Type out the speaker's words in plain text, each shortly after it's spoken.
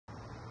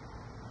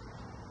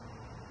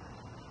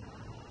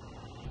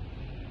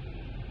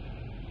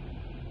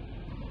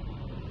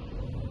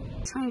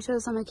trying to show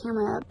this on my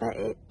camera, but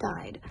it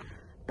died.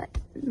 But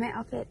my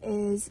outfit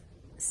is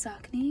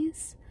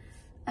Saucony's.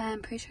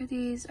 I'm pretty sure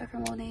these are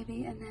from Old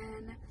Navy, and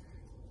then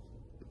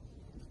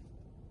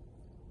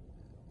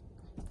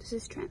this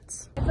is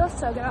Trent's. It feels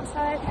so good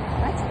outside.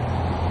 What?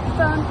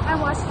 Phone, I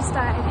watched this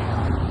die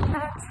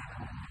at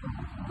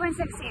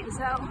 0.16,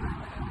 so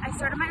I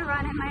started my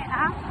run in my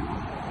app.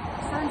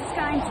 So I'm just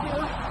going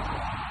to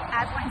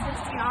add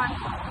 0.16 on.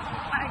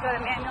 I'm going to go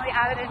to manually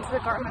add it into the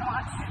Garmin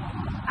Watch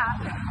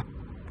app.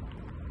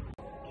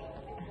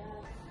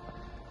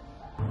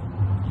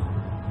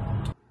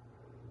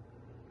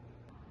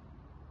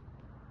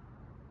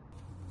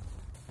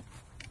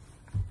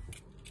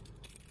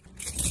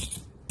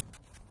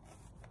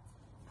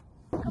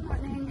 Good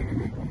morning.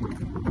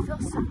 It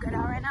feels so good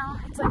out right now.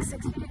 It's like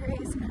 60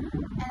 degrees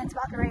and it's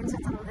about to rain, so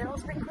it's a little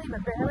sprinkly,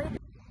 but barely.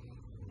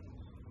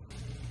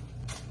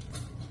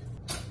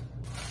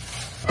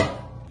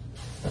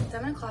 It's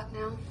 7 o'clock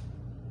now,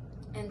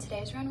 and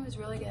today's run was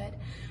really good.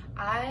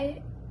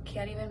 I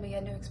can't even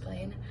begin to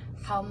explain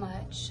how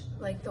much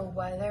like the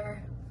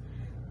weather,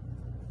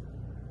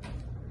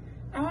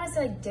 I don't want to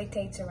say like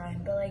dictates a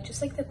run, but like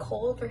just like the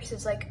cold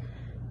versus like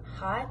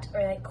hot,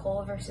 or like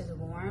cold versus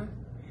warm,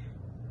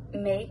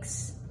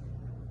 makes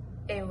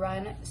a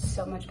run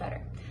so much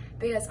better.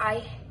 Because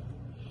I've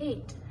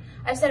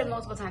said it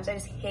multiple times, I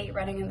just hate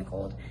running in the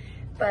cold.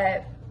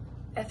 But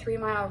a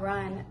 3-mile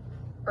run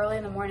early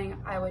in the morning,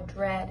 I would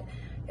dread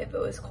if it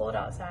was cold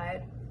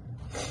outside.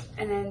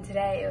 And then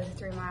today it was a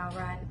 3-mile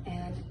run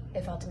and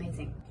it felt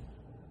amazing.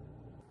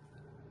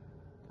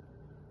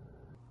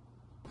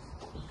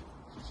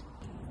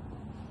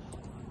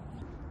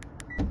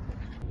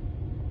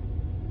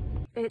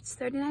 It's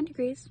 39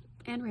 degrees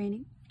and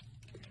raining,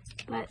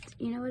 but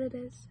you know what it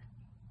is?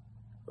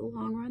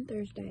 Long Run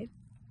Thursday.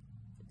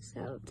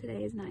 So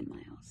today is 9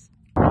 miles.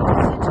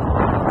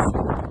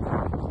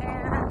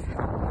 And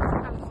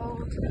I'm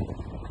cold.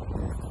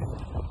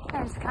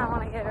 I just kind of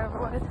want to get it over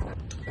with.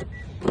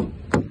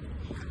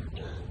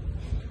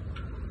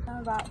 I'm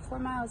about 4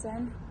 miles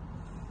in.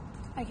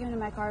 I came into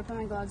my car, put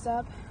my gloves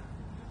up,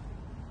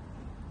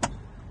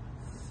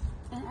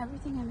 and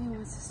everything in me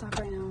wants to stop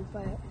right now,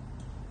 but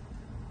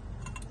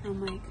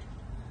I'm like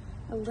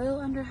a little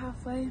under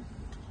halfway,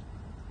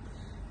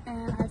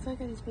 and I feel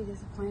like I'd just be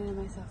disappointed in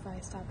myself if I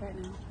stopped right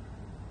now.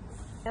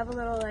 I have a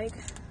little like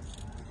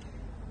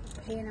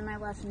pain in my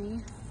left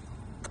knee.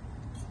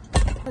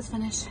 Let's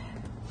finish.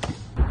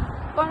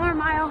 1 more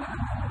mile, and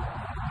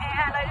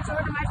I just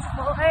ordered my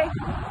Chipotle,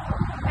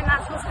 and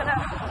that's what's gonna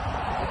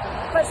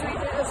push me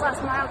through this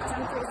last mile because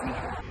I'm freezing.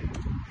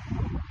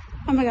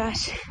 Oh my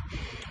gosh,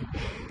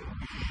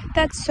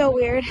 that's so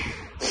weird.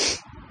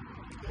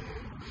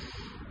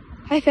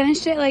 I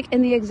finished it like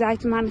in the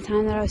exact amount of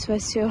time that I was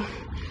supposed to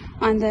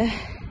on the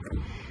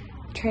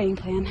training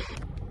plan.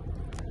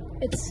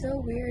 It's so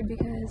weird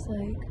because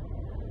like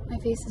my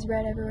face is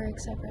red everywhere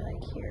except for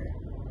like here.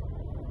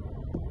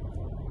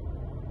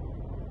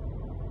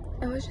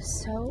 It was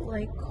just so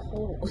like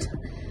cold.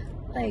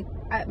 Like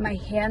my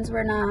hands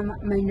were numb,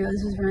 my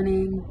nose was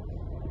running.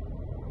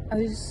 I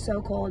was just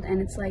so cold,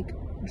 and it's like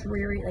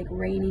dreary, like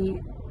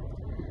rainy.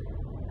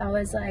 I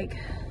was like,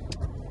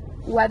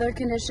 weather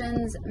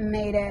conditions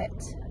made it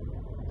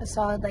a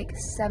solid like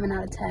 7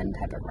 out of 10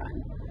 type of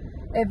run.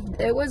 If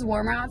it was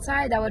warmer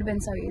outside, that would have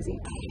been so easy.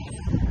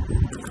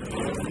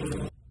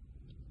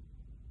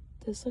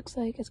 This looks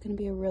like it's gonna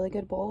be a really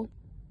good bowl.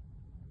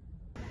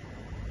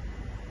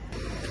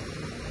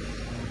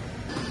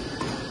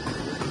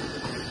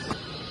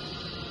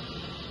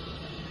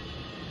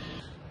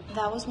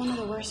 That was one of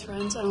the worst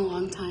runs in a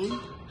long time.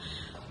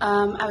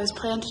 I was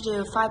planning to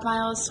do 5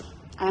 miles.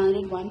 I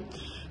only did 1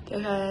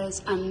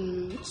 because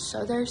I'm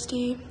so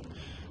thirsty.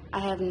 I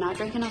have not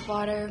drank enough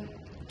water.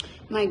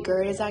 My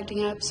GERD is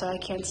acting up, so I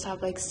can't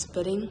stop like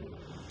spitting.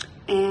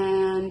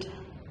 And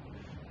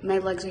my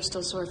legs are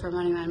still sore from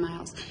running 9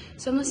 miles.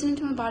 So I'm listening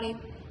to my body,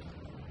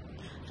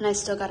 and I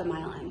still got a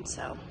mile in,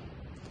 so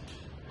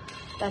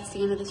that's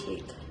the end of this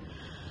week.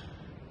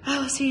 I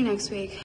will see you next week.